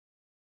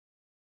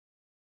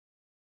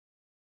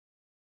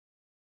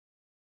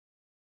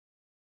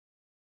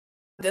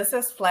This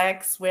is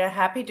Flex. We're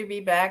happy to be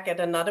back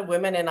at another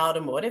Women in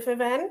Automotive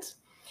event.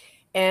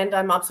 And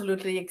I'm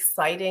absolutely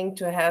excited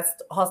to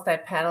host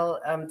that panel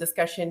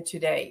discussion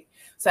today.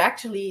 So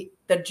actually,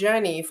 the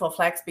journey for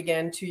Flex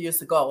began 2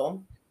 years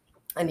ago.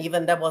 And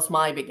even that was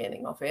my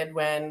beginning of it,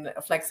 when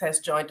Flex has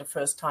joined the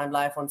first time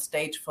live on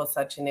stage for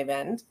such an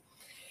event.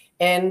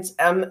 And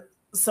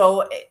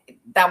so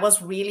that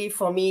was really,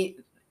 for me,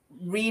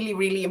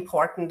 really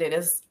important. It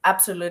is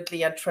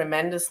absolutely a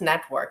tremendous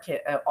network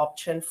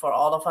option for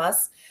all of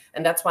us.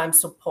 And that's why I'm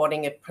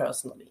supporting it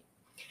personally.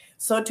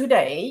 So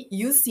today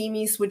you see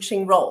me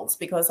switching roles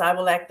because I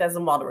will act as a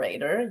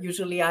moderator.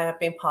 Usually I have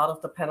been part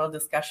of the panel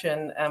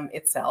discussion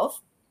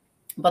itself,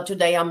 but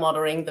today I'm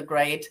moderating the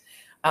great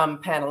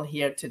panel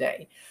here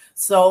today.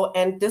 So,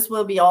 and this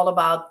will be all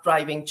about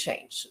driving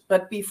change.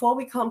 But before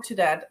we come to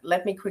that,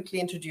 let me quickly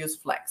introduce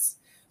Flex.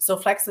 So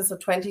Flex is a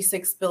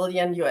 $26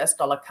 billion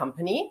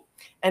company,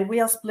 and we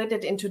are split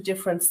it into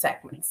different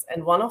segments.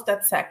 And one of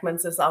that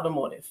segments is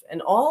automotive.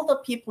 And all the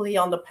people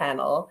here on the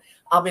panel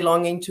are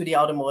belonging to the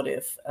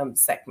automotive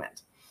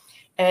segment.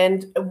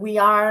 And we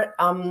are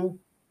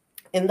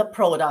in the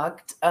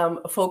product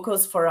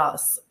focus for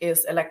us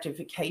is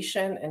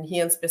electrification, and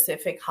here in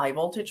specific high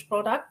voltage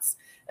products.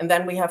 And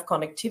then we have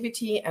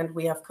connectivity and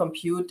we have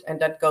compute, and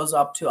that goes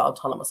up to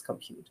autonomous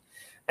compute.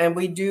 And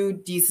we do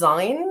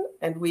design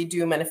and we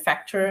do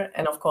manufacture.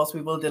 And of course,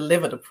 we will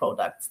deliver the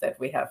products that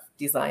we have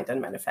designed and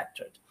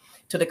manufactured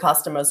to the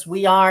customers.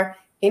 We are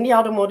in the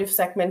automotive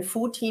segment,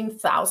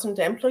 14,000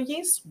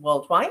 employees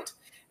worldwide,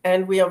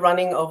 and we are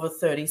running over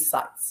 30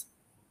 sites.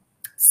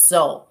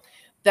 So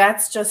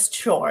that's just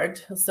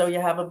short. So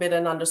you have a bit of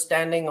an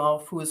understanding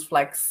of who's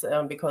Flex,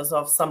 because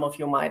of some of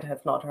you might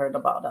have not heard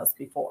about us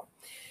before.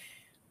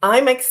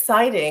 I'm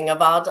excited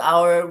about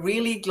our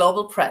really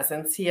global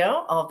presence here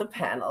of the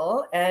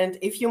panel. And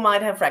if you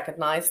might have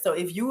recognized, so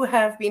if you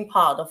have been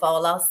part of our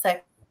last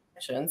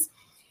sections,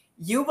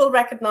 you will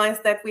recognize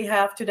that we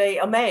have today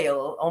a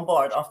male on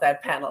board of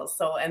that panel.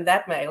 So, and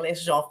that male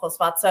is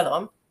Jean-François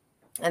Zoeller.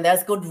 And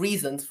there's good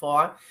reasons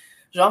for.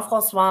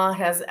 Jean-François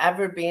has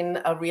ever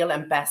been a real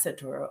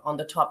ambassador on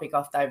the topic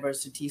of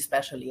diversity,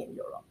 especially in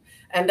Europe.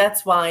 And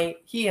that's why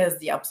he has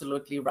the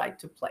absolutely right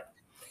to play.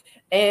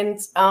 And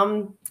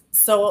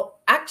so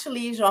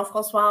actually,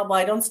 Jean-François,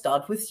 why don't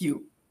start with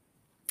you?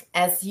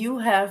 As you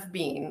have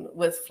been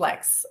with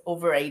Flex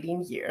over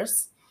 18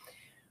 years,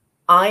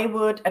 I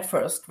would at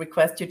first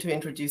request you to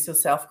introduce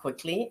yourself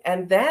quickly.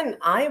 And then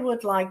I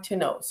would like to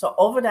know, so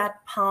over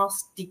that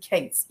past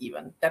decades,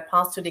 even, that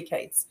past 2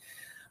 decades,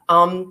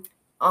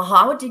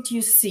 how did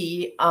you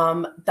see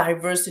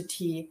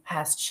diversity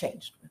has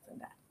changed within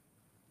that?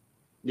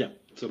 Yeah,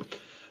 so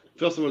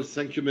first of all,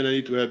 thank you,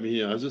 Melanie, to have me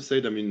here. As you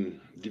said, I mean,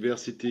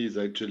 diversity is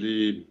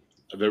actually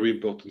a very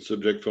important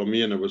subject for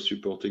me, and I was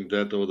supporting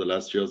that over the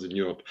last years in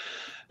Europe.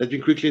 Let me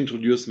quickly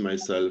introduce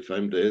myself.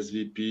 I'm the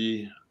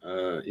SVP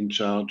in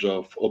charge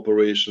of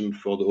operation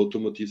for the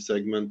automotive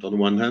segment on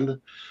one hand.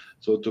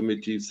 So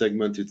automotive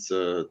segment, it's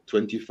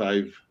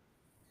 25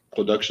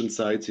 production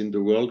sites in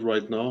the world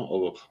right now,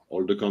 over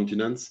all the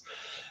continents.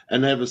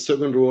 And I have a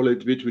second role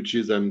at it, which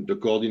is I'm the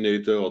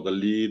coordinator or the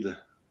lead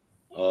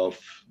of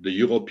the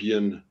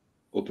European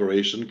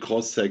operation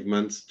cross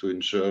segments to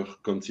ensure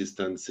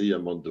consistency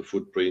among the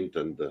footprint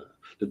and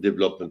the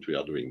development we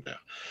are doing there.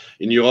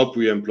 In Europe,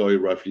 we employ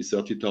roughly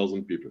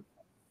 30,000 people.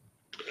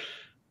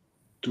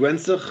 To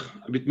answer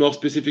a bit more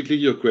specifically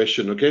your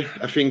question, okay,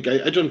 I think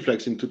I joined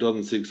Flex in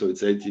 2006, so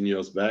it's 18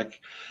 years back.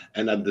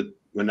 And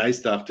when I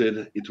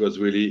started, it was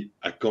really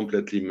a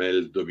completely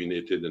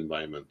male-dominated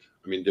environment.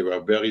 I mean, there were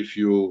very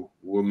few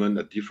women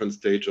at different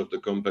stages of the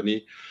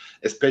company,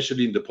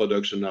 especially in the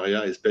production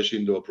area, especially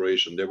in the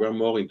operation. They were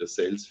more in the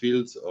sales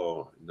fields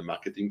or in the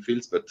marketing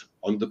fields, but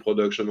on the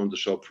production, on the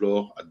shop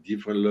floor, at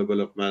different level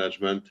of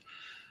management,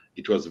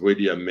 it was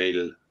really a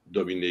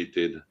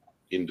male-dominated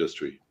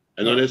industry.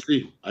 And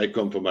honestly, I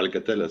come from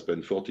Alcatel. I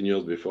spent 14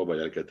 years before by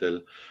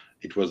Alcatel.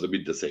 It was a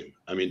bit the same.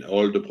 I mean,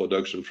 all the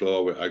production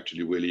floor were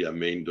actually really a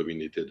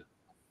male-dominated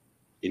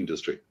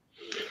industry.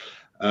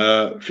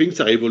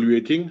 Things are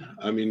evaluating.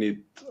 I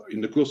mean,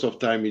 in the course of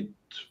time, it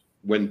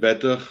went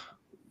better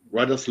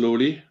rather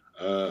slowly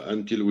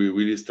until we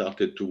really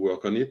started to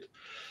work on it.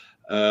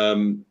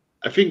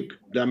 I think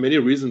there are many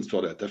reasons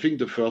for that. I think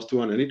the first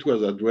one, and it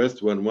was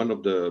addressed by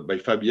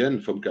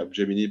Fabienne from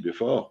Capgemini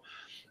before.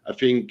 I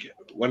think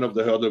one of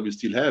the hurdles we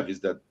still have is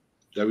that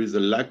there is a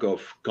lack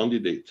of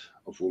candidate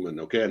of women,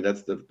 okay? And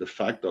that's the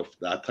fact of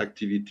the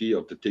attractivity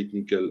of the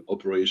technical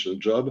operational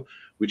job,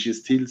 which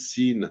is still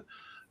seen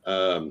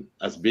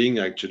as being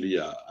actually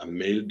a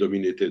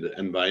male-dominated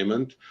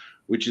environment,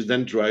 which is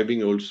then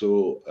driving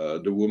also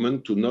the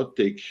woman to not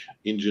take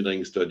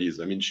engineering studies.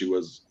 I mean,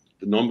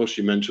 the numbers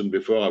she mentioned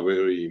before are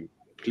very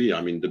clear.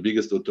 I mean, the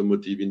biggest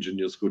automotive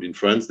engineer school in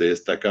France, the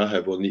Estaca,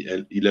 have only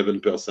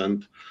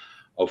 11%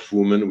 of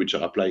women which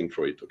are applying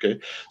for it, okay?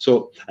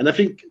 So, and I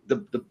think the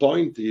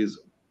point is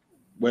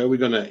where we're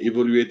going to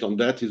evaluate on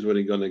that is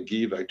we're going to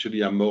give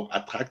actually a more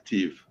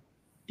attractive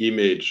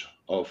image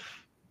of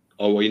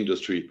our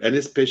industry, and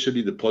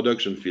especially the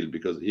production field,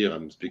 because here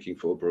I'm speaking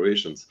for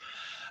operations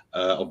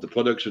of the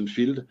production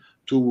field,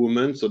 to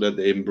women, so that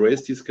they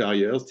embrace these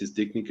careers, these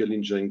technical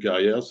engineering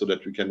careers, so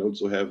that we can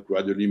also have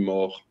gradually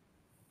more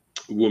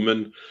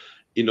women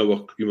in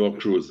our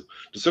crews.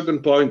 The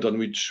second point on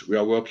which we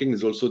are working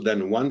is also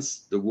then,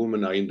 once the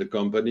women are in the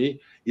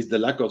company, is the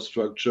lack of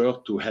structure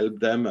to help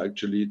them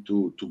actually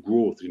to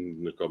grow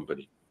in the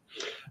company,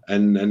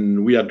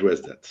 and we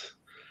address that.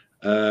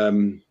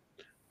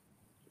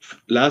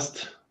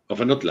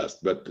 Not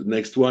last, but the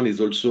next one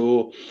is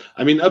also,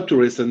 I mean, up to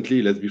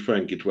recently, let's be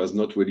frank, it was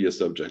not really a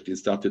subject. It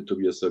started to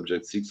be a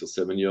subject 6 or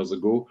 7 years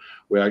ago,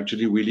 where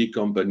actually really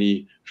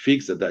company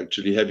fixed that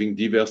actually having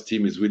diverse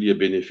team is really a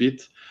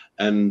benefit,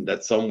 and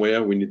that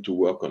somewhere we need to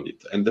work on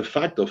it. And the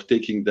fact of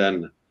taking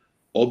them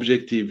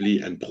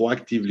objectively and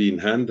proactively in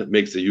hand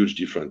makes a huge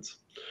difference.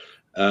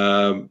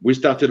 We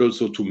started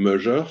also to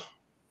measure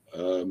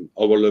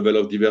our level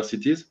of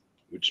diversities,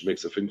 which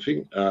makes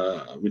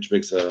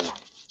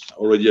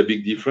already a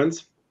big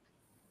difference.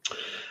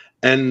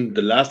 And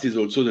the last is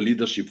also the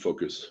leadership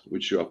focus,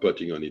 which you are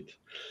putting on it.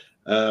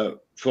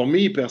 For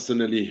me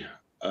personally,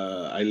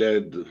 I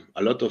led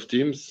a lot of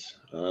teams,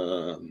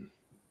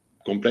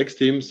 complex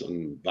teams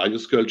on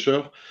various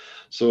culture.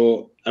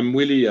 So I'm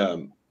really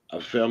a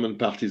firm and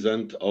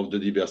partisan of the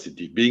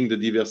diversity, being the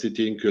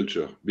diversity in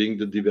culture, being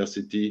the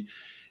diversity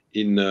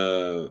in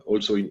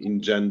also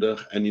in gender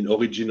and in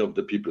origin of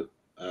the people.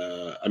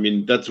 I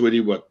mean, that's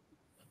really what,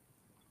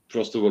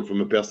 first of all,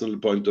 from a personal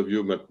point of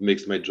view, what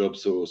makes my job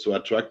so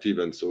attractive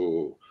and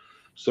so,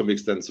 to some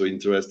extent, so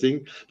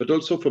interesting, but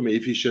also from an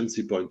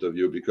efficiency point of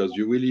view, because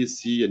you really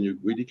see and you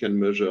really can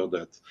measure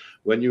that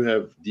when you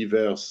have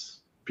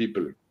diverse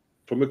people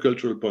from a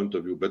cultural point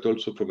of view, but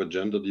also from a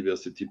gender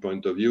diversity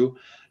point of view,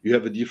 you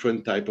have a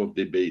different type of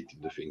debate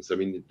in the things. I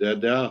mean,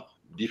 there are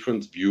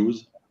different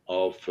views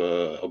of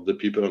the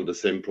people on the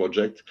same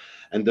project,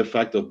 and the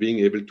fact of being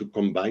able to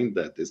combine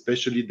that,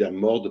 especially the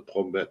more the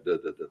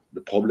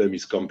problem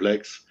is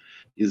complex,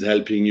 is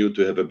helping you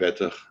to have a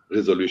better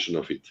resolution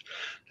of it.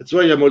 That's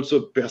why I'm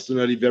also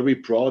personally very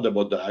proud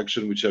about the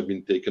action which have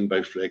been taken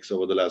by Flex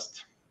over the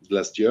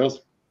last years.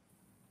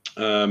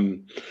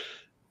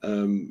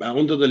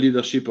 Under the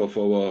leadership of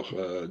our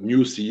new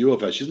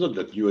CEO, she's not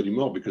that new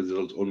anymore because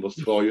it's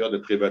almost 4 years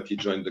that Revati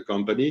joined the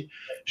company.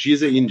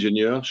 She's an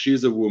engineer,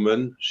 she's a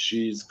woman,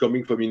 she's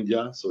coming from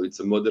India, so it's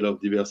a model of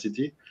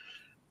diversity.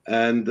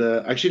 And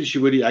actually, she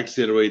really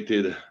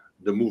accelerated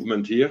the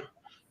movement here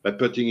by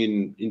putting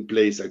in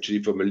place,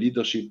 actually, from a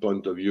leadership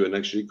point of view, and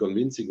actually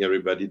convincing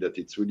everybody that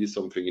it's really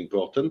something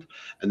important.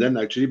 And then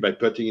actually by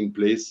putting in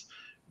place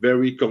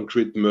very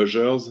concrete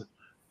measures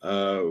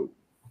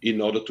in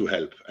order to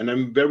help. And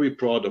I'm very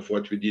proud of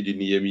what we did in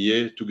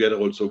EMEA, together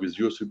also with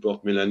your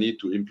support, Melanie,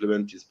 to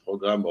implement this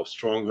program of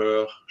Strong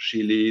Her,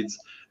 She Leads,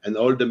 and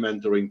all the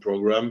mentoring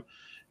program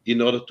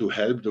in order to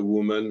help the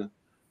women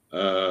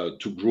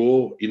to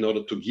grow, in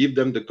order to give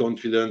them the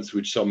confidence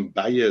which some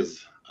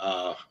bias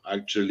are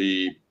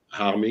actually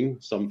harming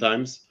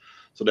sometimes,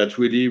 so that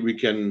really we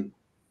can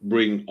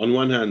bring, on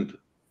one hand,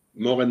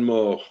 more and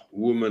more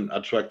women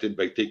attracted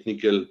by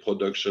technical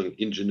production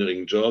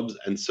engineering jobs,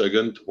 and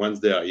second, once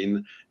they are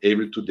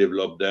able to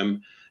develop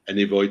them and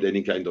avoid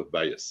any kind of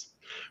bias.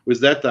 With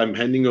that, I'm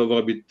handing over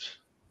a bit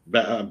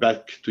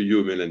back to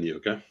you, Melanie,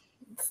 okay?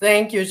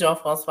 Thank you,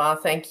 Jean-François,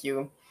 thank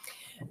you.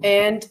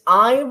 And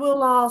I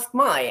will ask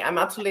Mai. I'm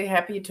absolutely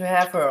happy to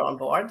have her on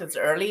board. It's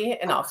early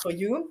enough for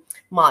you.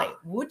 Mai,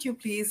 would you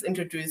please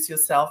introduce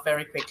yourself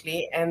very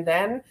quickly? And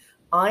then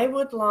I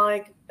would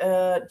like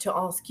to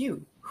ask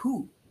you,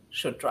 who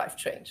should drive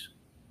change?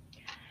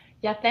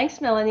 Yeah, thanks,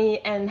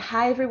 Melanie. And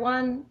hi,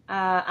 everyone.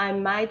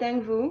 I'm Mai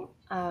Deng Vu.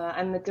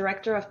 I'm the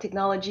Director of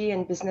Technology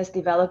and Business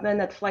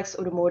Development at Flex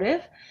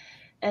Automotive.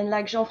 And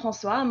like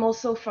Jean-François, I'm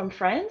also from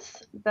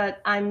France,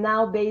 but I'm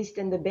now based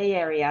in the Bay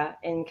Area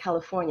in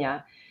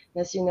California.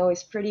 As you know,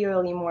 it's pretty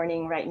early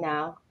morning right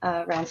now,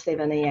 around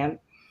 7 a.m.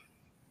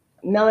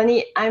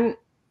 Melanie, I'm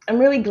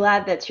really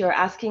glad that you're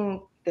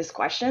asking this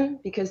question,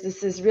 because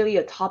this is really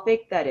a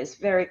topic that is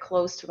very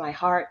close to my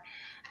heart.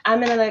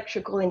 I'm an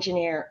electrical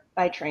engineer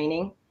by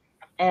training,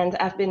 and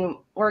I've been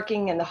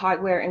working in the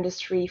hardware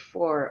industry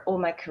for all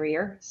my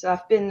career. So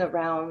I've been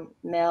around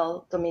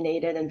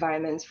male-dominated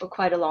environments for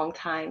quite a long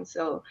time.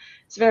 So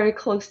it's very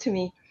close to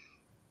me.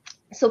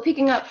 So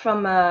picking up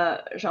from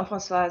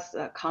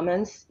Jean-François'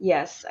 comments,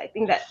 yes, I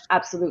think that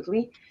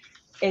absolutely.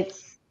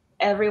 It's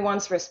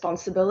everyone's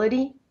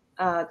responsibility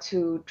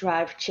to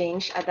drive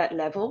change at that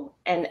level,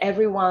 and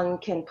everyone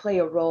can play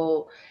a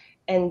role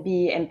and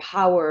be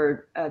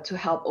empowered to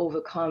help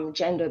overcome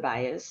gender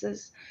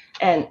biases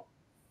and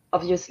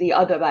obviously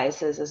other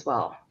biases as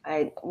well,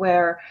 right?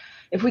 Where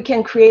if we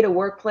can create a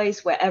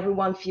workplace where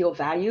everyone feels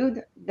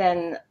valued,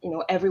 then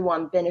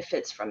everyone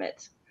benefits from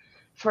it.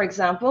 For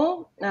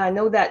example, I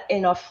know that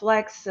in our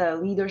Flex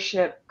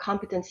leadership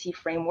competency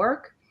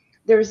framework,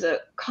 there's a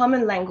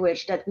common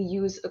language that we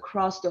use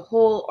across the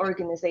whole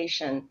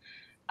organization,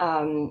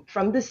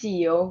 from the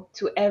CEO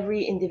to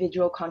every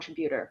individual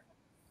contributor.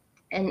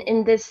 And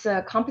in this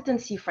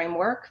competency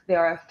framework,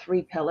 there are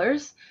 3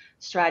 pillars: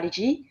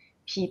 strategy,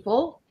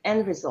 people,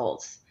 and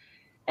results.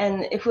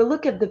 And if we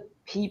look at the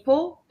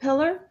people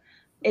pillar,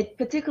 it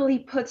particularly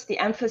puts the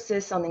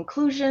emphasis on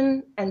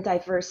inclusion and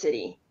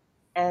diversity.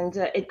 And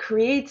it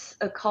creates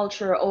a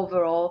culture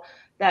overall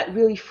that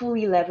really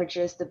fully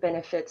leverages the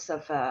benefits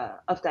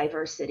of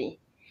diversity.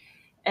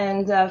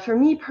 And for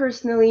me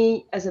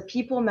personally, as a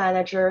people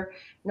manager,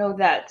 know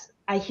that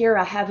I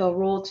have a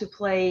role to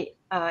play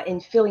in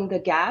filling the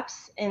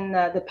gaps in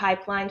the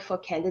pipeline for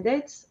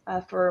candidates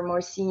for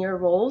more senior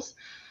roles,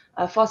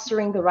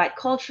 fostering the right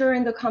culture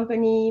in the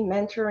company,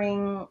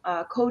 mentoring,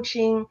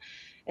 coaching.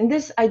 And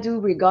this I do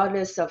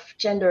regardless of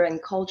gender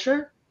and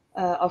culture,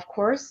 of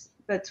course,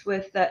 but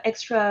with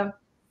extra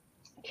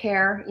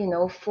care,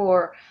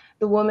 for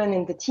the women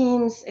in the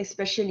teams,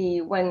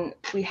 especially when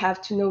we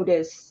have to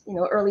notice,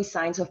 early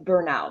signs of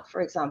burnout,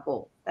 for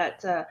example,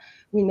 that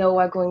we know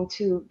are going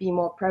to be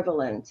more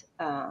prevalent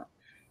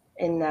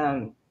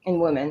in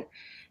women.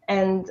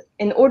 And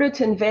in order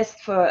to invest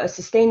for a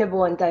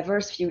sustainable and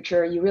diverse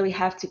future, you really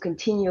have to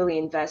continually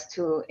invest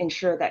to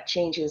ensure that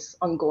change is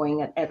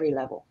ongoing at every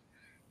level.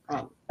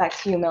 Back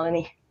to you,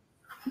 Melanie.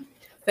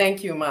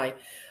 Thank you, Mai.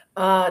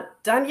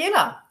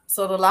 Daniela,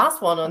 so the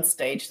last one on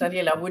stage.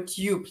 Daniela, would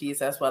you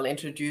please as well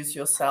introduce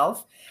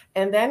yourself?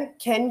 And then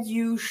can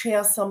you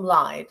share some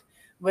light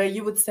where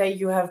you would say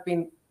you have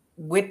been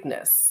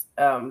witness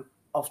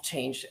of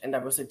change and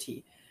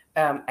diversity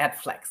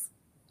at Flex?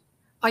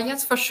 Oh,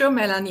 yes, for sure,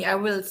 Melanie, I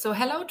will. So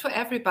hello to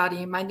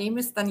everybody. My name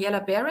is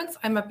Daniela Behrens.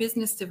 I'm a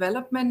business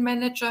development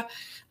manager.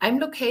 I'm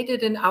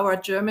located in our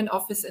German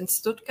office in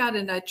Stuttgart,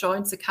 and I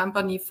joined the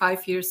company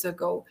 5 years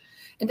ago.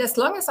 And as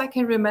long as I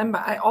can remember,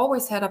 I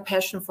always had a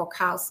passion for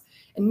cars.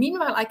 And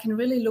meanwhile, I can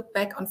really look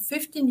back on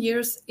 15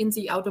 years in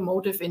the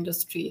automotive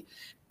industry.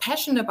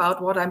 Passion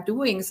about what I'm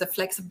doing, the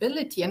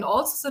flexibility and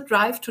also the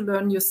drive to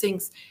learn new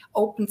things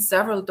opened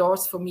several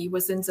doors for me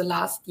within the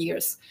last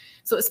years.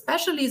 So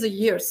especially the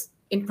years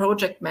in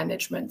project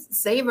management,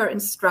 they were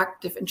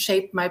instructive and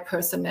shaped my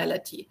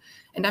personality.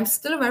 And I'm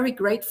still very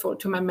grateful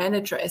to my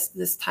manager at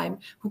this time,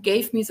 who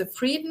gave me the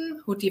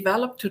freedom,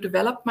 to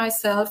develop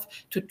myself,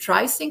 to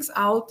try things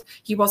out.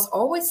 He was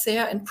always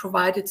there and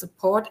provided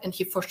support, and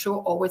he for sure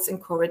always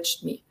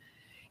encouraged me.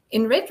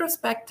 In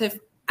retrospective,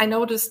 I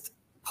noticed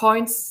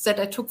points that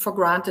I took for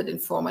granted in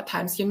former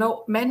times.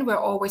 Men were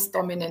always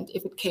dominant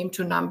if it came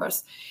to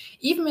numbers.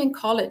 Even in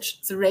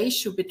college, the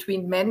ratio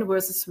between men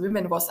versus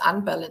women was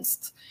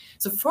unbalanced.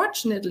 So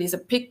fortunately, the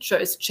picture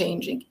is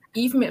changing,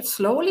 even if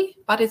slowly,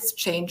 but it's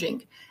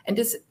changing. And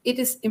it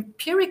is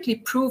empirically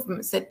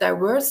proven that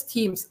diverse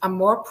teams are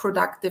more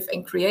productive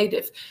and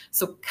creative.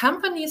 So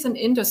companies and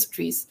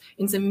industries,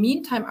 in the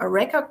meantime, are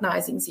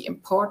recognizing the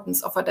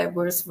importance of a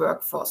diverse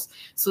workforce.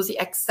 So the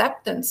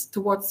acceptance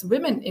towards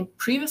women in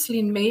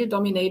previously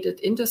male-dominated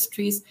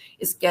industries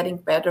is getting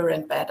better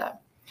and better.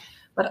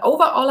 But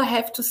overall, I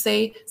have to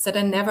say that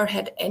I never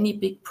had any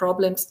big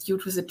problems due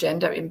to the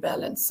gender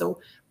imbalance. So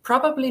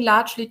probably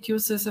largely due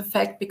to the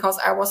fact because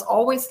I was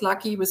always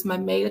lucky with my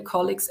male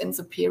colleagues and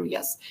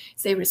superiors.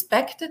 They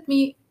respected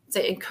me,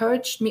 they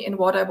encouraged me in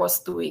what I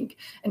was doing.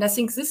 And I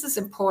think this is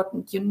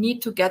important. You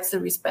need to get the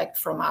respect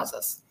from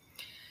others.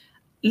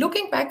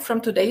 Looking back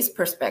from today's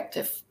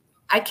perspective,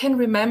 I can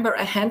remember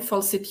a handful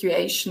of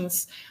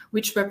situations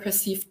which were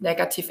perceived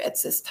negative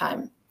at this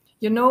time.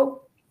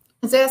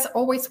 There's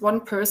always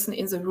one person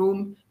in the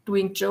room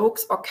doing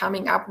jokes or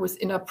coming up with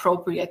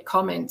inappropriate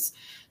comments.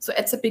 So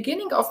at the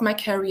beginning of my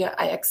career,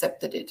 I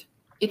accepted it.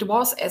 It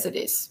was as it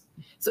is.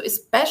 So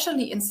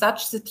especially in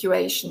such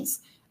situations,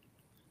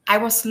 I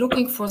was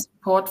looking for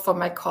support from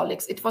my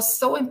colleagues. It was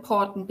so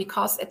important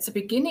because at the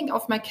beginning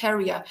of my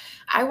career,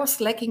 I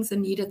was lacking the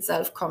needed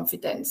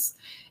self-confidence.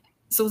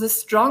 So the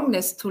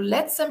strongness to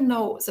let them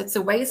know that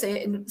the way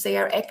they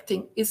are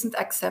acting isn't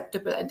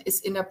acceptable and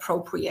is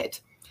inappropriate.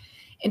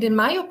 And in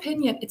my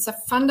opinion, it's a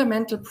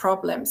fundamental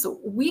problem. So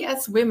we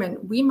as women,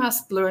 we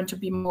must learn to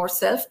be more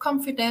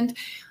self-confident.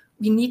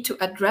 We need to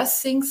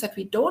address things that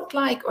we don't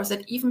like or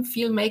that even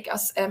make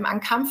us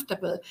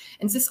uncomfortable.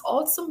 And this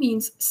also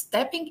means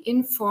stepping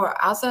in for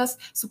others,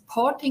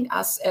 supporting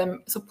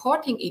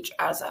each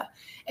other.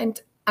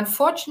 And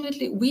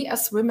unfortunately, we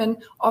as women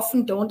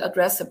often don't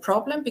address the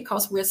problem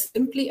because we're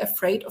simply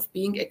afraid of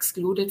being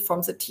excluded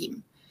from the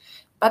team.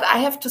 But I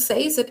have to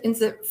say that in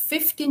the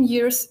 15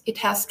 years, it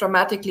has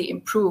dramatically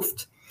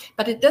improved.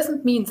 But it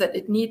doesn't mean that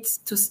it needs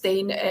to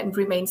stay and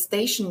remain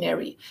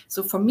stationary.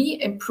 So for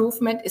me,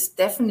 improvement is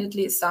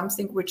definitely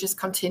something which is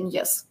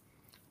continuous.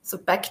 So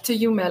back to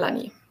you,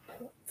 Melanie.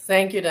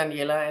 Thank you,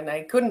 Daniela. And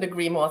I couldn't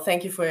agree more.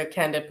 Thank you for your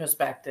candid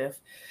perspective.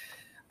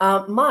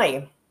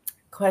 My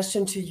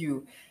question to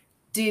you,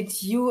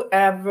 did you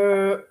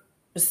ever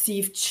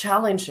receive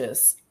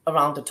challenges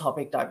around the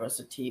topic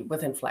diversity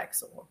within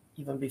Flex or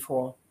even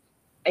before?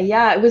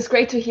 Yeah, it was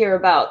great to hear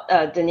about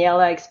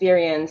Daniela's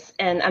experience.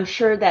 And I'm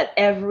sure that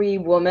every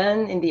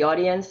woman in the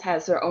audience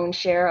has her own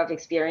share of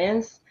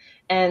experience.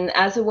 And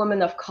as a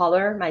woman of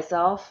color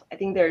myself, I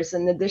think there's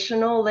an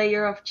additional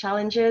layer of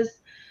challenges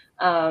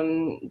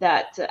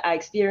that I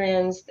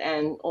experienced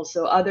and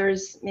also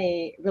others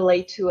may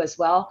relate to as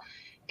well,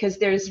 because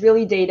there's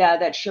really data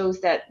that shows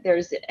that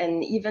there's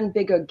an even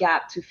bigger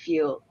gap to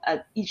fill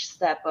at each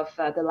step of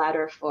the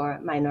ladder for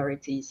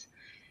minorities.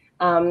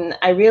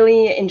 I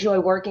really enjoy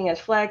working at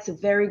Flex, a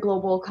very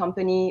global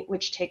company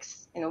which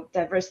takes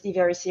diversity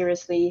very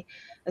seriously.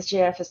 As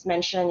JF has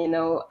mentioned,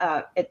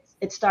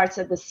 it starts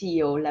at the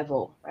CEO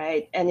level,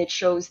 right? And it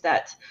shows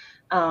that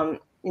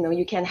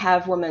you can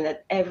have women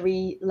at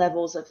every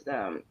levels of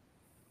the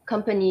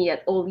company,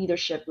 at all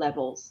leadership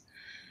levels.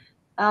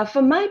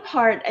 For my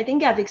part, I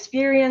think I've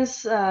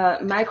experienced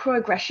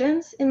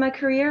microaggressions in my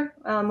career,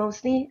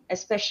 mostly,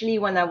 especially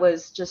when I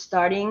was just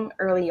starting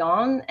early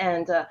on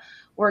and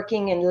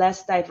working in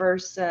less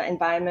diverse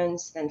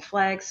environments than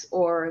Flex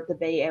or the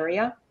Bay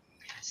Area.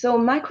 So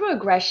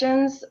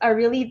microaggressions are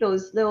really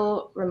those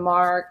little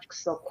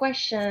remarks or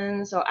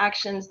questions or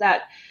actions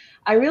that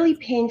are really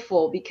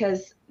painful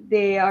because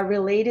they are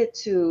related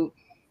to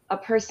a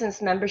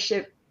person's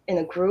membership in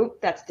a group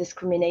that's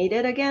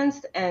discriminated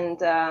against and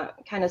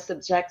kind of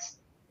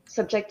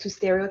subject to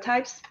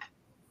stereotypes.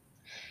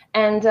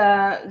 And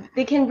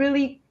they can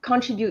really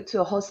contribute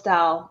to a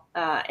hostile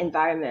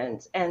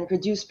environment and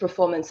reduce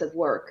performance at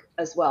work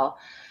as well.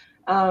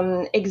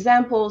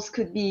 Examples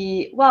could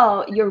be,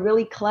 well, you're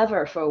really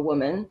clever for a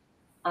woman,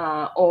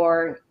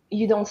 or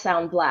you don't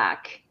sound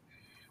Black,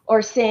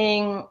 or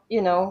saying,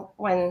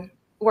 when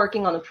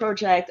working on a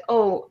project,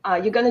 oh,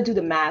 you're going to do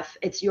the math,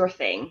 it's your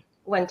thing,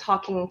 when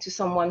talking to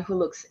someone who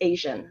looks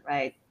Asian,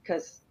 right?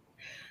 Because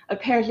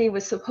apparently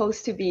was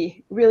supposed to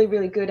be really,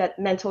 really good at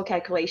mental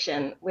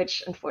calculation,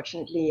 which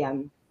unfortunately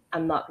I'm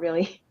not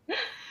really.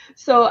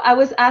 So I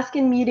was asked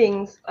in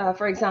meetings,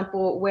 for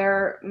example,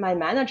 where my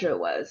manager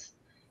was,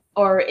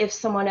 or if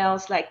someone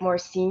else like more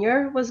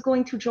senior was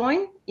going to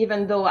join,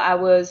 even though I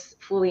was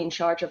fully in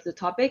charge of the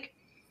topic.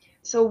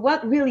 So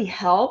what really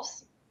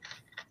helps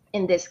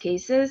in these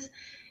cases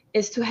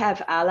is to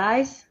have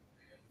allies,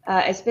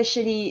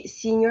 especially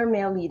senior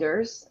male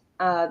leaders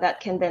that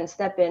can then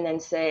step in and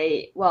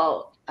say,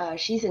 well,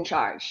 she's in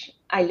charge.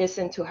 I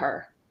listen to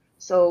her.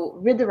 So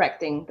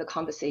redirecting the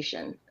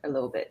conversation a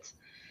little bit.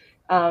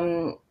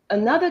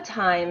 Another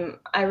time,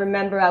 I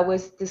remember I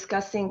was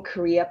discussing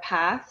career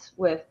paths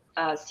with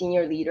a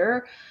senior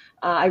leader.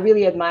 I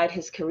really admired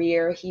his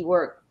career. He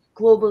worked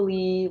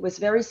globally, was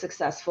very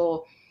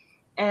successful.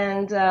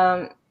 And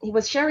he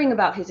was sharing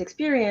about his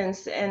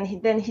experience.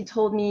 And then he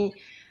told me,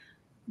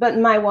 but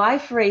my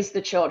wife raised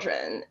the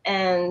children.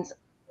 And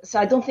so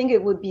I don't think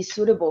it would be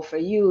suitable for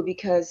you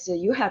because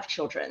you have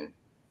children.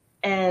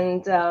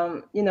 And,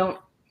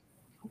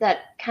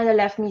 that kind of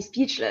left me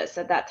speechless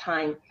at that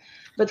time.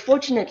 But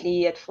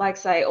fortunately, at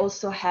Flex, I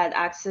also had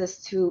access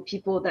to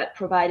people that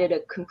provided a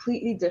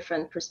completely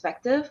different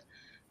perspective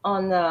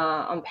on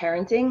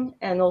parenting,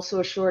 and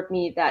also assured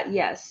me that,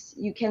 yes,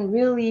 you can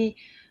really,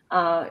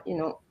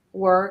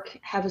 work,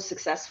 have a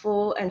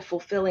successful and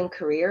fulfilling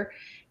career,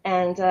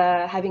 and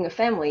having a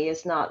family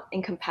is not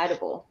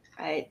incompatible,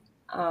 right?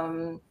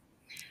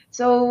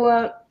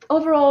 So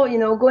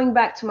overall, going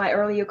back to my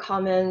earlier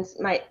comments,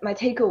 my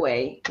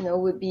takeaway,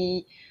 would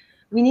be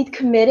we need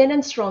committed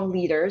and strong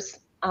leaders.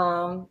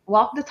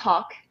 Walk the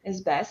talk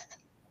is best.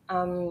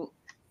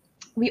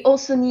 We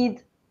also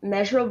need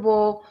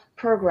measurable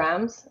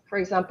programs, for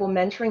example,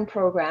 mentoring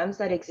programs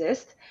that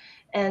exist.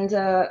 And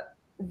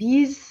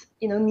these,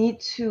 need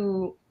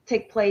to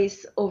take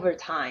place over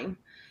time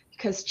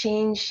because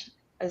change,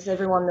 as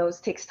everyone knows,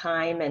 takes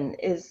time and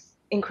is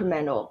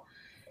incremental.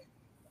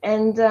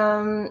 And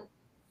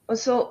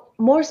also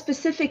more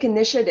specific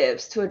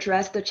initiatives to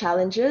address the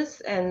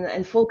challenges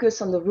and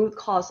focus on the root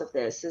cause of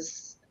this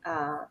is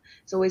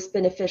always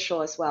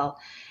beneficial as well.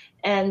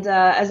 And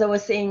as I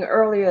was saying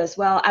earlier as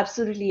well,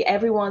 absolutely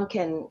everyone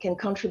can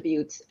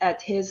contribute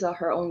at his or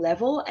her own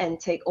level and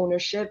take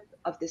ownership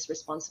of this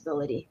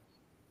responsibility.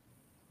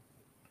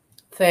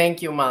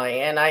 Thank you, Mai,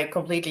 and I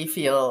completely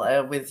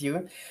feel with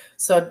you.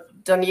 So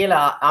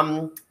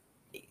Daniela,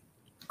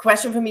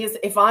 question for me is,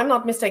 if I'm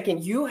not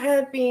mistaken, you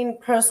had been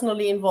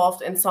personally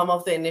involved in some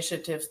of the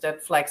initiatives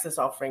that Flex is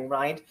offering,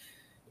 right?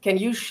 Can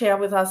you share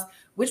with us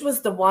which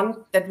was the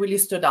one that really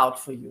stood out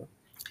for you?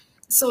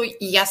 So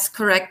yes,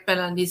 correct,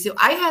 Melanie. So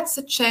I had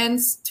the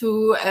chance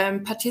to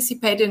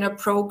participate in a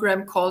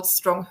program called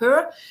Strong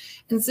Her.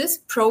 And this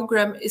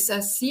program is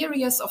a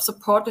series of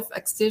supportive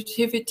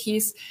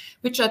activities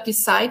which are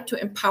designed to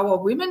empower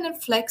women in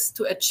Flex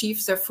to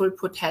achieve their full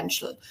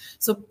potential.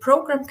 So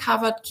program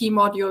covered key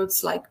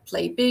modules like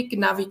Play Big,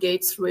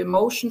 Navigate Through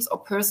Emotions, or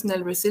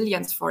Personal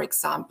Resilience, for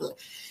example.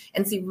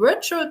 And the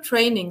virtual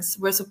trainings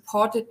were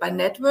supported by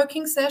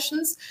networking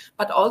sessions,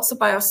 but also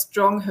by a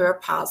Strong Her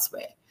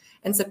pathway.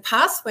 And the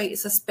pathway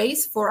is a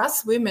space for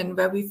us women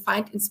where we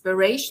find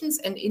inspirations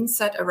and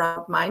insight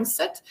around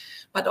mindset,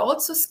 but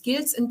also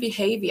skills and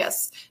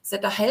behaviors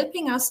that are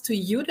helping us to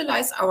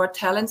utilize our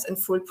talents and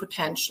full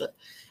potential.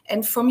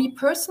 And for me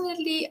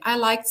personally, I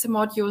like the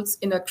modules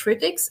inner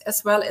critics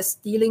as well as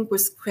dealing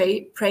with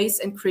praise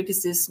and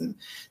criticism.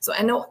 So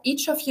I know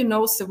each of you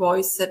knows the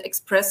voice that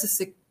expresses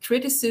the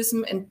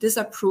criticism and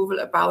disapproval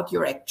about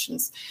your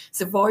actions,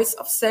 the voice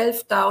of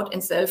self-doubt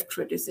and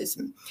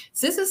self-criticism.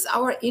 This is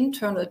our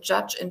internal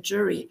judge and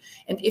jury.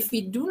 And if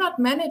we do not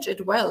manage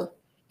it well,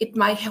 it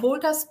might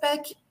hold us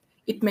back,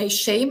 it may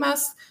shame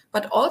us,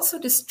 but also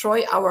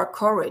destroy our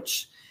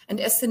courage. And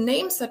as the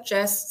name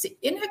suggests, the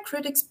inner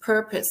critic's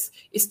purpose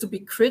is to be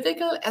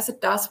critical as it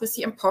does with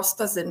the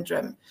imposter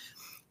syndrome.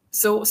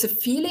 So the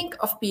feeling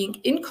of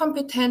being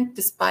incompetent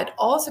despite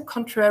all the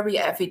contrary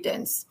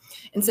evidence.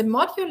 And the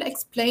module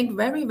explained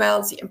very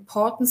well the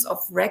importance of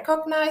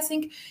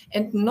recognizing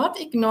and not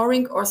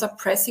ignoring or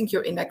suppressing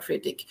your inner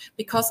critic,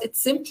 because it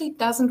simply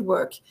doesn't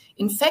work.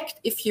 In fact,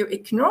 if you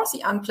ignore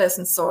the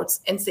unpleasant thoughts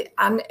and the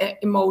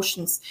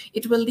emotions,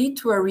 it will lead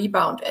to a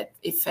rebound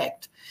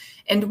effect.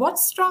 And what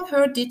Strong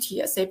Her did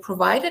here, they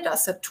provided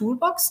us a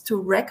toolbox to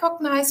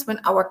recognize when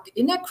our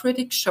inner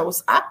critic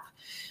shows up,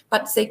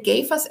 but they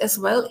gave us as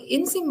well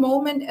in the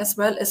moment as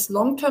well as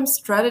long-term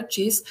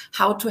strategies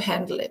how to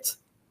handle it.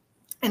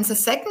 And the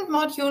second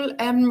module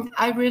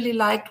I really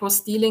liked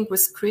was dealing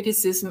with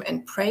criticism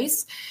and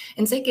praise.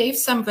 And they gave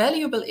some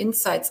valuable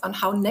insights on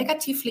how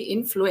negatively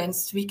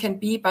influenced we can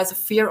be by the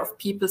fear of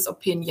people's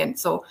opinion.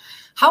 So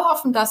how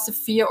often does the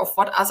fear of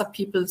what other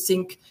people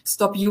think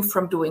stop you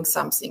from doing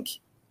something?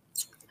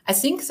 I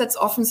think that's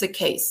often the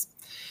case.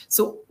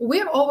 So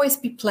we'll always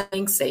be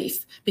playing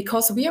safe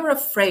because we are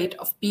afraid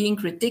of being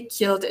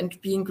ridiculed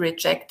and being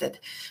rejected.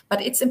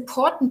 But it's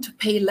important to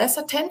pay less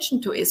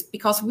attention to it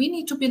because we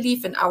need to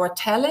believe in our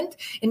talent,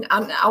 in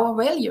our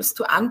values,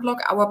 to unblock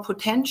our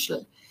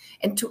potential.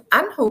 And to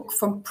unhook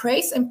from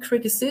praise and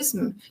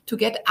criticism, to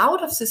get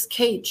out of this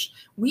cage,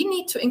 we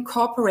need to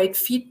incorporate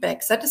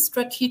feedback that is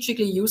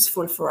strategically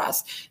useful for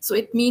us. So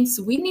it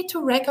means we need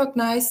to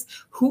recognize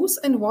whose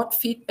and what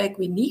feedback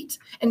we need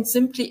and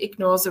simply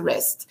ignore the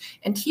rest.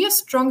 And here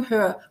Strong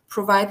Her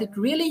provided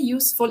really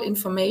useful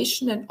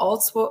information and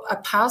also a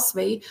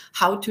pathway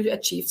how to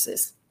achieve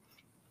this.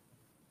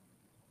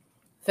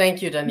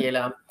 Thank you,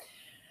 Daniela.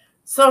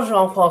 So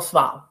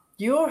Jean-François,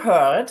 you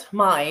heard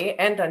Mai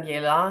and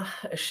Daniela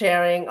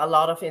sharing a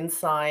lot of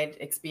insight,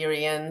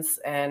 experience,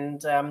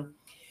 and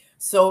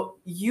so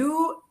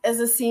you as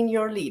a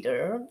senior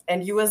leader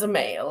and you as a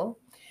male,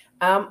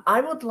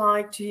 I would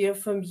like to hear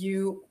from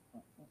you,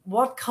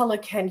 what color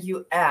can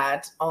you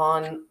add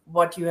on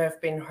what you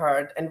have been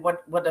heard and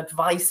what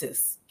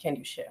advices can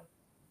you share?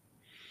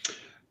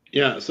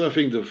 Yeah, so I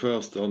think the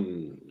first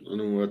on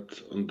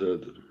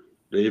the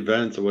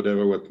events or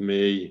whatever, what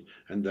May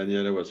and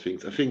Daniela was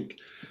thinking, I think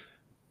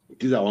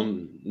these are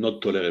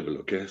not tolerable,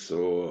 okay?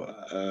 So,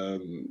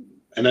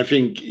 and I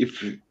think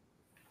if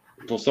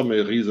for some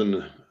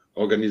reason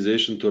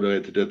organization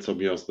tolerated that some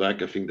years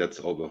back, I think that's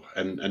over.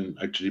 And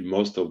actually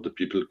most of the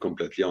people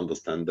completely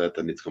understand that,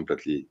 and it's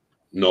completely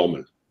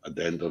normal at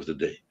the end of the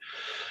day.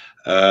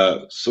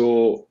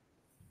 So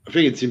I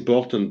think it's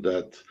important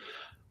that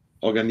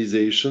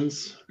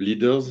organizations,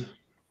 leaders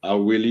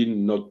are really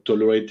not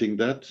tolerating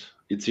that.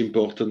 It's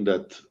important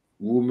that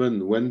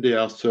women, when they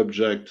are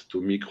subject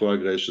to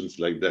microaggressions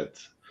like that,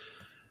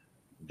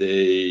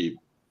 they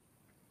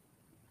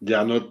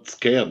are not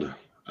scared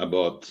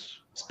about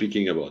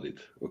speaking about it,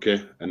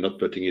 okay, and not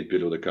putting it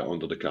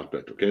under the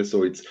carpet, okay.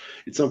 So it's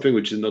something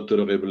which is not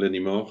tolerable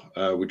anymore,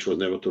 which was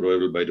never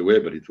tolerable, by the way,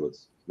 but it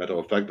was matter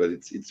of fact, but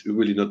it's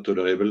really not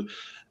tolerable,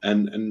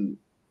 and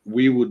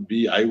we would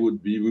be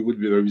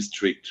very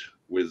strict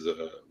with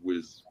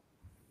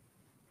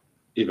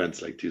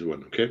events like this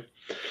one, okay.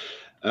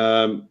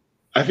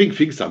 I think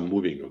things are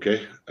moving,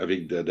 okay. I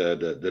think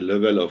the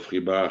level of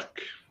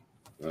remark,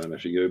 and I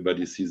think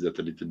everybody sees that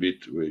a little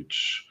bit,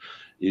 which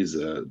is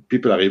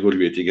people are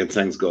evaluating, and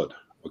thanks God,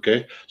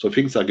 okay. So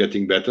things are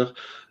getting better.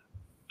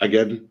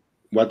 Again,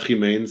 what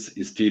remains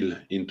is still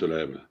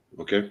intolerable,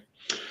 okay.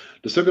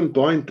 The second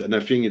point, and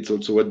I think it's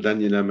also what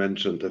Daniela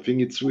mentioned, I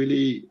think it's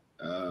really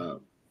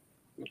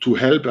to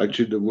help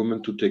actually the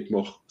women to take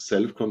more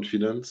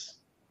self-confidence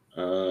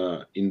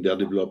in their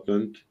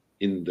development,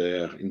 in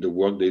the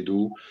work they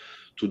do,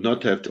 to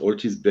not have all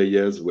these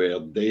barriers where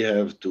they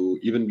have to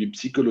even be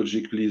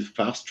psychologically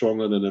far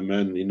stronger than a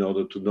man in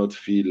order to not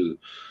feel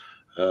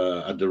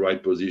at the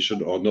right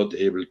position or not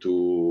able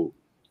to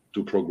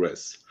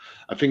progress.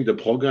 I think the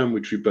program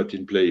which we put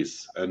in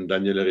place, and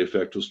Daniela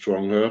referred to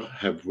Strong Her,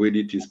 have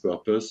really this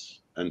purpose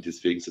and these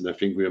things, and I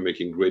think we are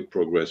making great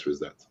progress with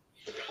that.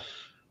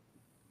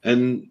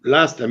 And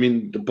last, I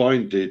mean, the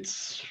point,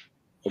 it's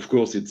of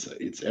course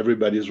it's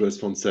everybody's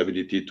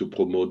responsibility to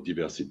promote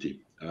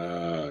diversity.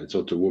 It's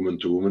not a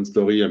woman-to-woman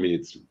story. I mean,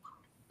 it's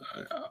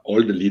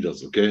all the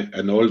leaders, okay,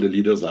 and all the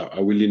leaders are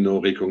really now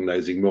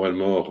recognizing more and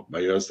more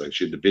by us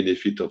actually the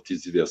benefit of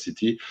this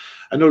diversity,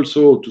 and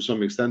also to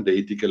some extent the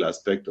ethical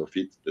aspect of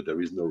it, that there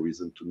is no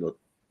reason to not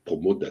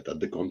promote that. At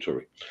the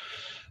contrary,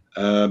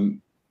 and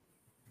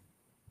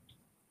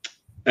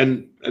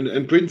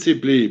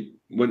principally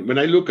when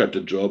I look at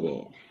the job,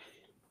 or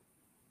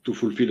to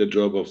fulfill a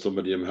job of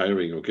somebody I'm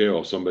hiring, okay,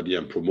 or somebody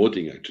I'm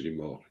promoting actually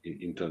more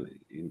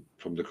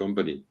from the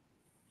company.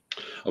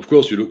 Of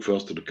course, you look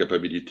first to the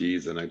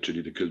capabilities and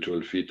actually the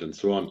cultural fit and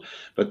so on.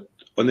 But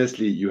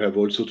honestly, you have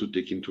also to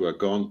take into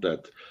account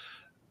that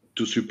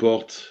to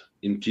support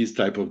in this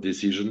type of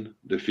decision,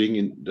 the thing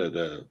in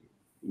the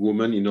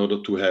woman, in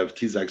order to have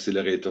this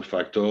accelerator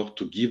factor,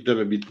 to give them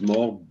a bit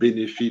more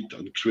benefit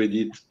and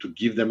credit, to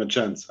give them a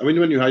chance. I mean,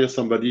 when you hire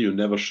somebody, you're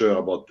never sure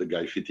about the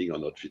guy fitting or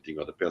not fitting,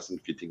 or the person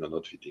fitting or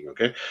not fitting,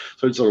 okay?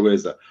 So it's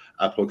always an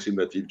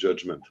approximative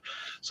judgment.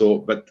 So,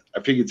 but I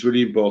think it's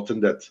really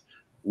important that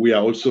we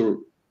are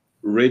also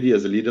ready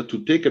as a leader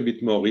to take a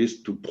bit more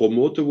risk to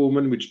promote a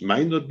woman which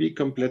might not be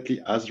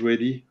completely as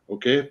ready,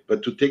 okay,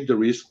 but to take the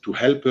risk to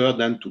help her,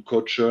 then to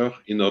coach her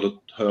in order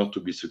her to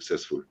be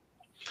successful.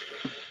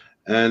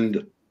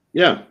 And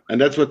yeah, and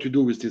that's what we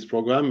do with this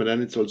program. And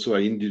then it's also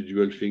an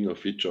individual thing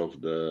of each of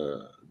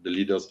the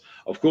leaders.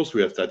 Of course,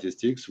 we have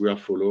statistics, we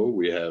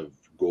have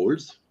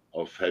goals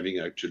of having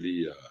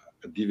actually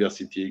a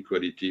diversity,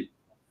 equality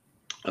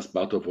as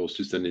part of our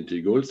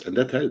sustainability goals, and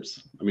that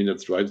helps. I mean,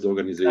 that drives the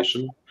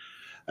organization.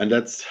 And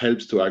that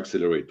helps to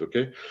accelerate,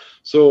 okay?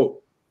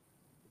 So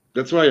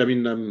that's why, I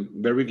mean, I'm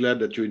very glad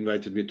that you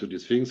invited me to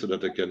this thing so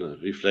that I can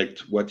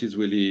reflect what is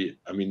really,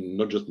 I mean,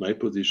 not just my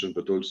position,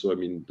 but also, I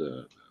mean,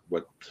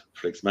 what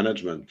Flex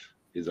Management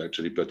is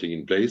actually putting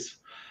in place.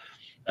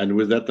 And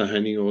with that, I'm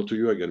handing over to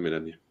you again,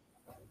 Melanie.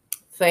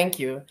 Thank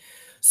you.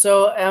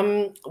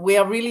 So we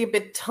are really a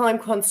bit time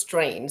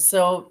constrained.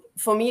 So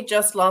for me,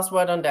 just last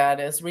word on that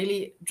is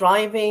really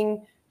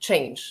driving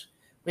change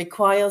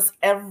requires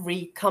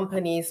every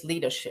company's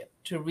leadership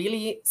to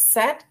really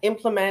set,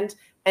 implement,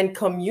 and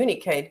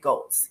communicate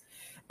goals.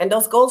 And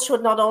those goals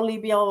should not only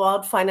be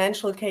about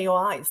financial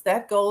KOIs,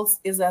 that goals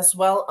is as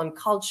well on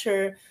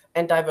culture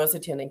and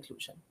diversity and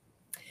inclusion.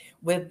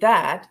 With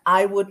that,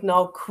 I would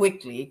now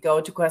quickly go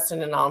to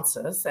question and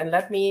answers, and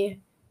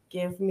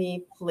give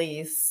me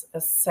please a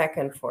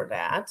second for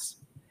that.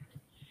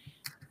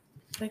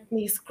 Let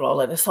me scroll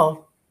it.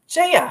 So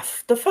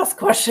JF, the first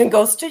question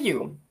goes to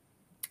you.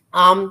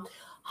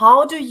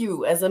 How do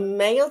you, as a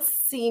male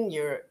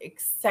senior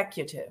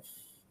executive,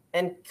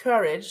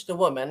 encourage the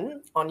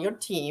women on your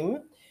team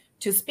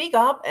to speak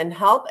up and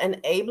help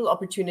enable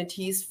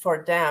opportunities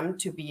for them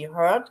to be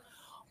heard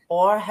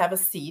or have a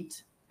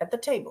seat at the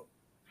table?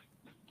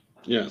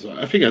 Yeah, so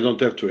I think I don't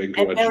have to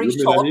encourage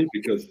you, Melanie,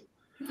 because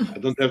I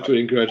don't have to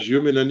encourage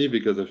you, Melanie,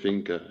 because I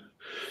think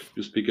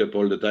you speak up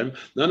all the time.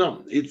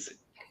 No, it's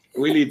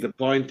really the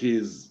point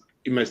is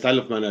in my style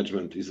of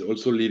management is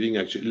also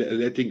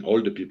letting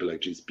all the people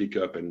actually speak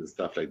up and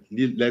stuff like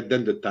let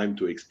them the time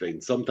to explain.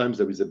 Sometimes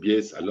there is a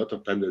bias, a lot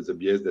of time there's a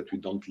bias that we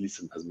don't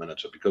listen as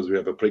manager because we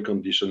have a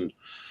preconditioned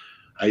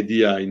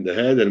idea in the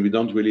head and we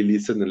don't really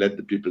listen and let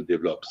the people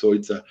develop. So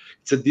it's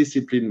a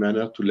disciplined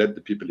manner to let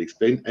the people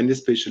explain, and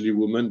especially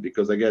women,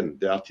 because again,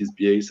 there are these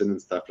bias and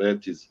stuff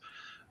like that is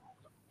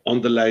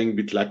underlying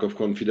bit lack of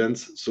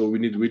confidence. So we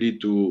need really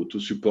to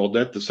support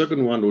that. The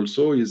second one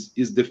also is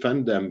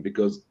defend them,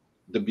 because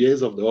the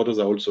BAs of the others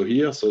are also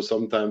here. So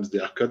sometimes they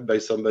are cut by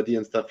somebody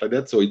and stuff like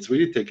that. So it's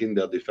really taking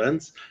their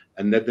defense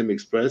and let them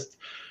express.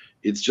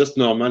 It's just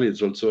normal.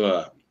 It's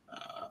also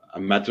a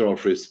matter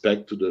of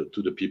respect to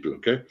the people.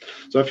 Okay.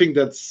 So I think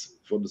that's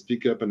for the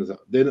speak up and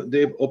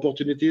the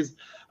opportunities.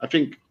 I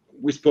think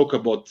we spoke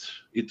about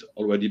it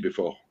already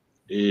before,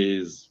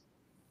 is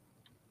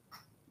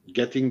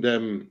getting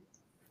them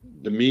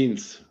the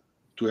means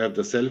to have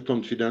the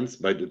self-confidence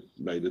by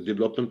the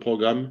development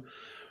program.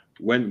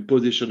 When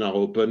positions are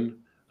open,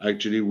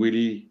 actually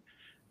really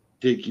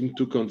take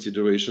into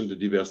consideration the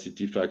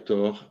diversity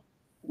factor,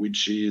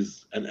 which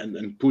is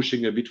and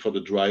pushing a bit for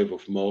the drive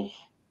of more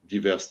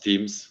diverse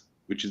teams,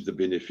 which is the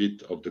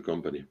benefit of the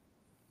company.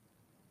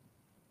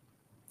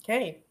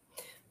 Okay,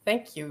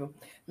 thank you.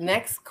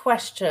 Next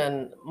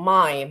question,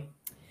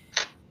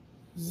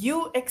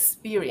 you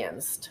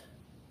experienced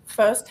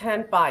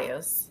first-hand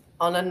bias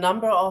on a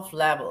number of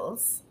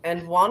levels,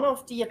 and one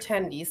of the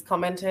attendees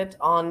commented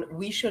on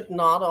we should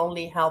not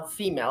only help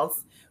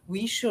females,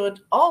 we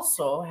should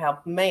also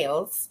help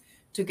males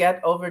to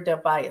get over their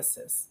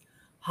biases.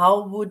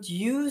 How would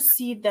you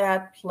see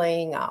that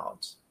playing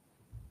out?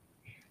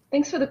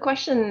 Thanks for the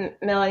question,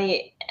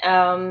 Melanie.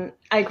 I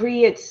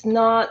agree. It's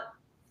not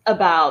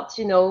about,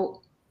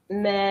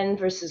 men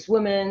versus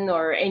women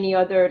or any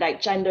other like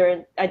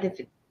gender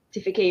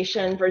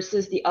identification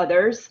versus the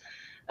others.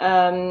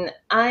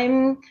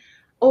 I'm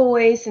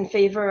always in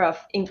favor of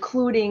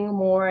including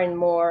more and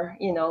more,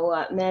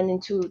 men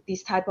into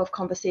these type of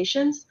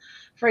conversations.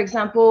 For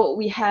example,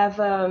 we have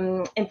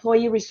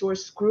employee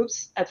resource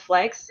groups at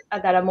Flex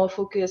that are more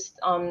focused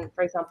on,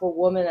 for example,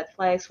 women at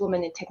Flex,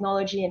 women in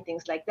technology and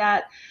things like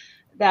that,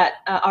 that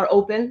are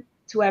open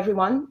to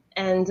everyone.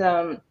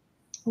 And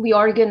we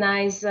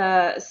organize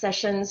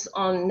sessions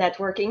on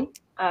networking,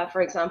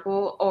 for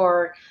example,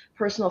 or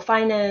personal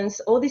finance,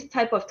 all these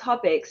type of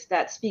topics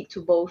that speak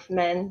to both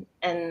men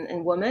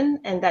and women,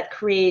 and that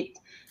create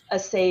a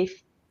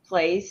safe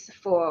place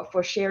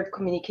for shared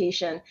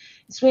communication.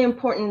 It's really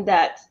important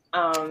that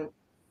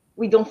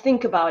we don't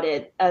think about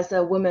it as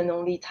a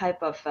women-only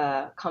type of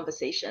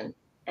conversation.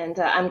 And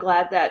I'm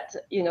glad that,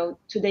 you know,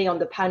 today on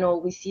the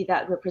panel, we see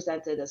that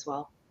represented as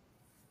well.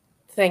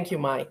 Thank you,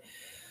 Mai.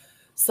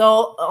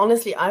 So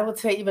honestly, I would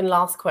say even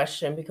last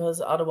question,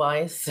 because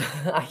otherwise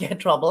I get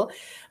trouble,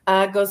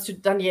 goes to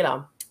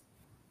Daniela.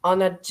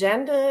 On a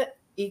gender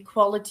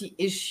equality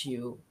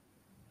issue,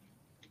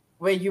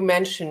 where you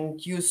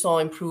mentioned you saw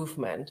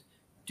improvement,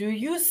 do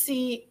you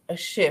see a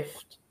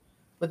shift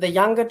with the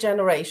younger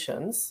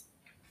generations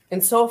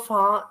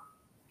insofar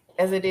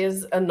as it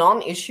is a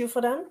non-issue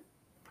for them?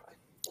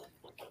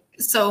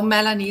 So,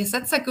 Melanie,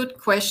 that's a good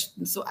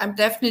question. So I'm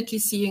definitely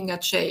seeing a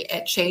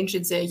change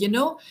in there. You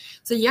know,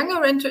 the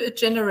younger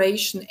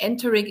generation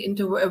entering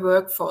into a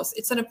workforce,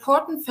 it's an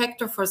important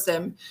factor for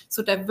them.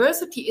 So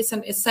diversity is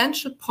an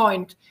essential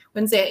point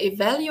when they're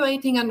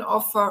evaluating an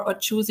offer or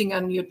choosing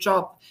a new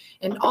job.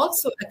 And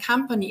also a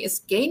company is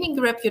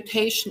gaining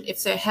reputation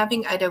if they're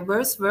having a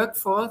diverse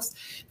workforce,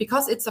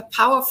 because it's a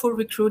powerful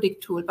recruiting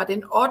tool. But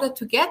in order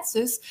to get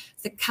this,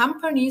 the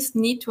companies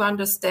need to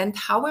understand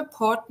how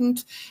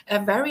important a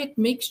varied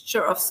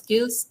mixture of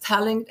skills,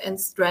 talent, and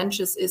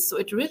strengths is. So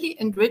it really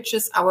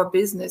enriches our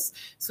business.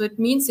 So it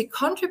means the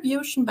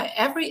contribution by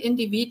every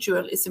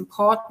individual is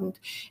important.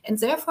 And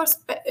therefore,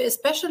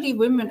 especially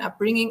women are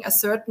bringing a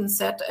certain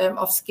set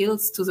of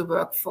skills to the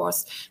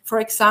workforce. For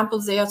example,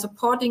 they are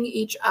supporting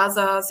each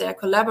other, they are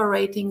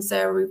collaborating,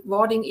 they are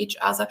rewarding each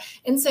other,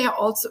 and they are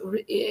also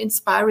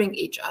inspiring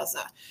each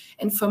other.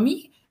 And for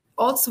me,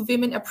 also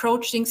women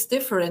approach things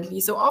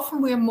differently. So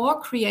often we are more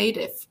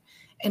creative.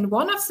 And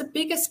one of the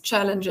biggest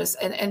challenges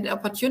and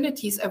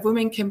opportunities a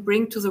woman can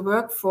bring to the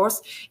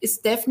workforce is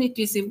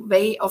definitely the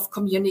way of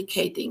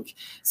communicating.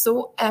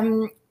 So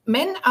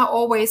men are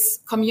always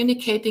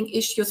communicating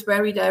issues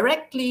very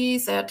directly.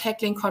 They're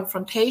tackling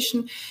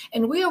confrontation.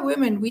 And we are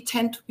women, we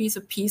tend to be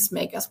the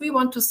peacemakers. We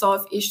want to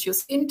solve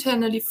issues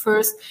internally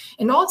first.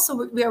 And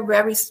also we are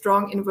very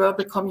strong in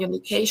verbal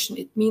communication.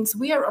 It means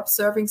we are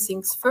observing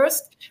things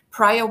first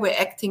prior we're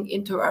acting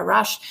into a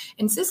rush.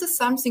 And this is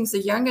something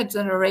the younger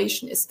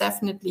generation is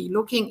definitely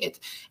looking at.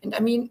 And I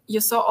mean, you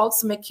saw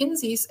also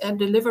McKinsey's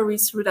delivery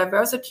through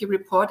diversity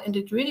report, and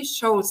it really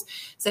shows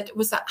that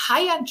with a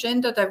higher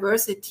gender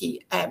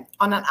diversity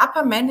on an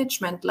upper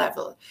management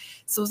level,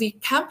 so the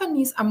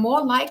companies are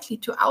more likely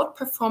to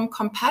outperform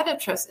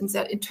competitors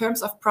in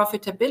terms of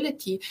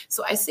profitability.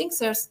 So I think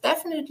there's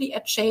definitely a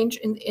change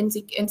in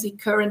the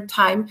current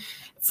time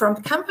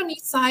from company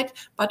side,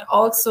 but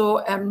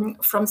also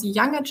from the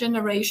younger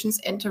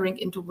generations entering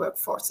into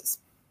workforces.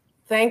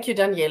 Thank you,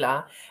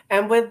 Daniela.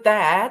 And with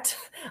that,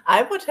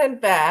 I would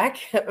hand back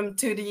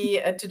to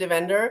the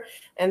vendor,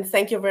 and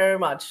thank you very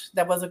much.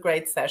 That was a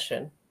great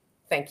session.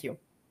 Thank you.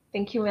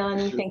 Thank you,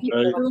 Melanie. Thank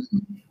you.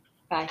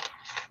 Bye. Bye.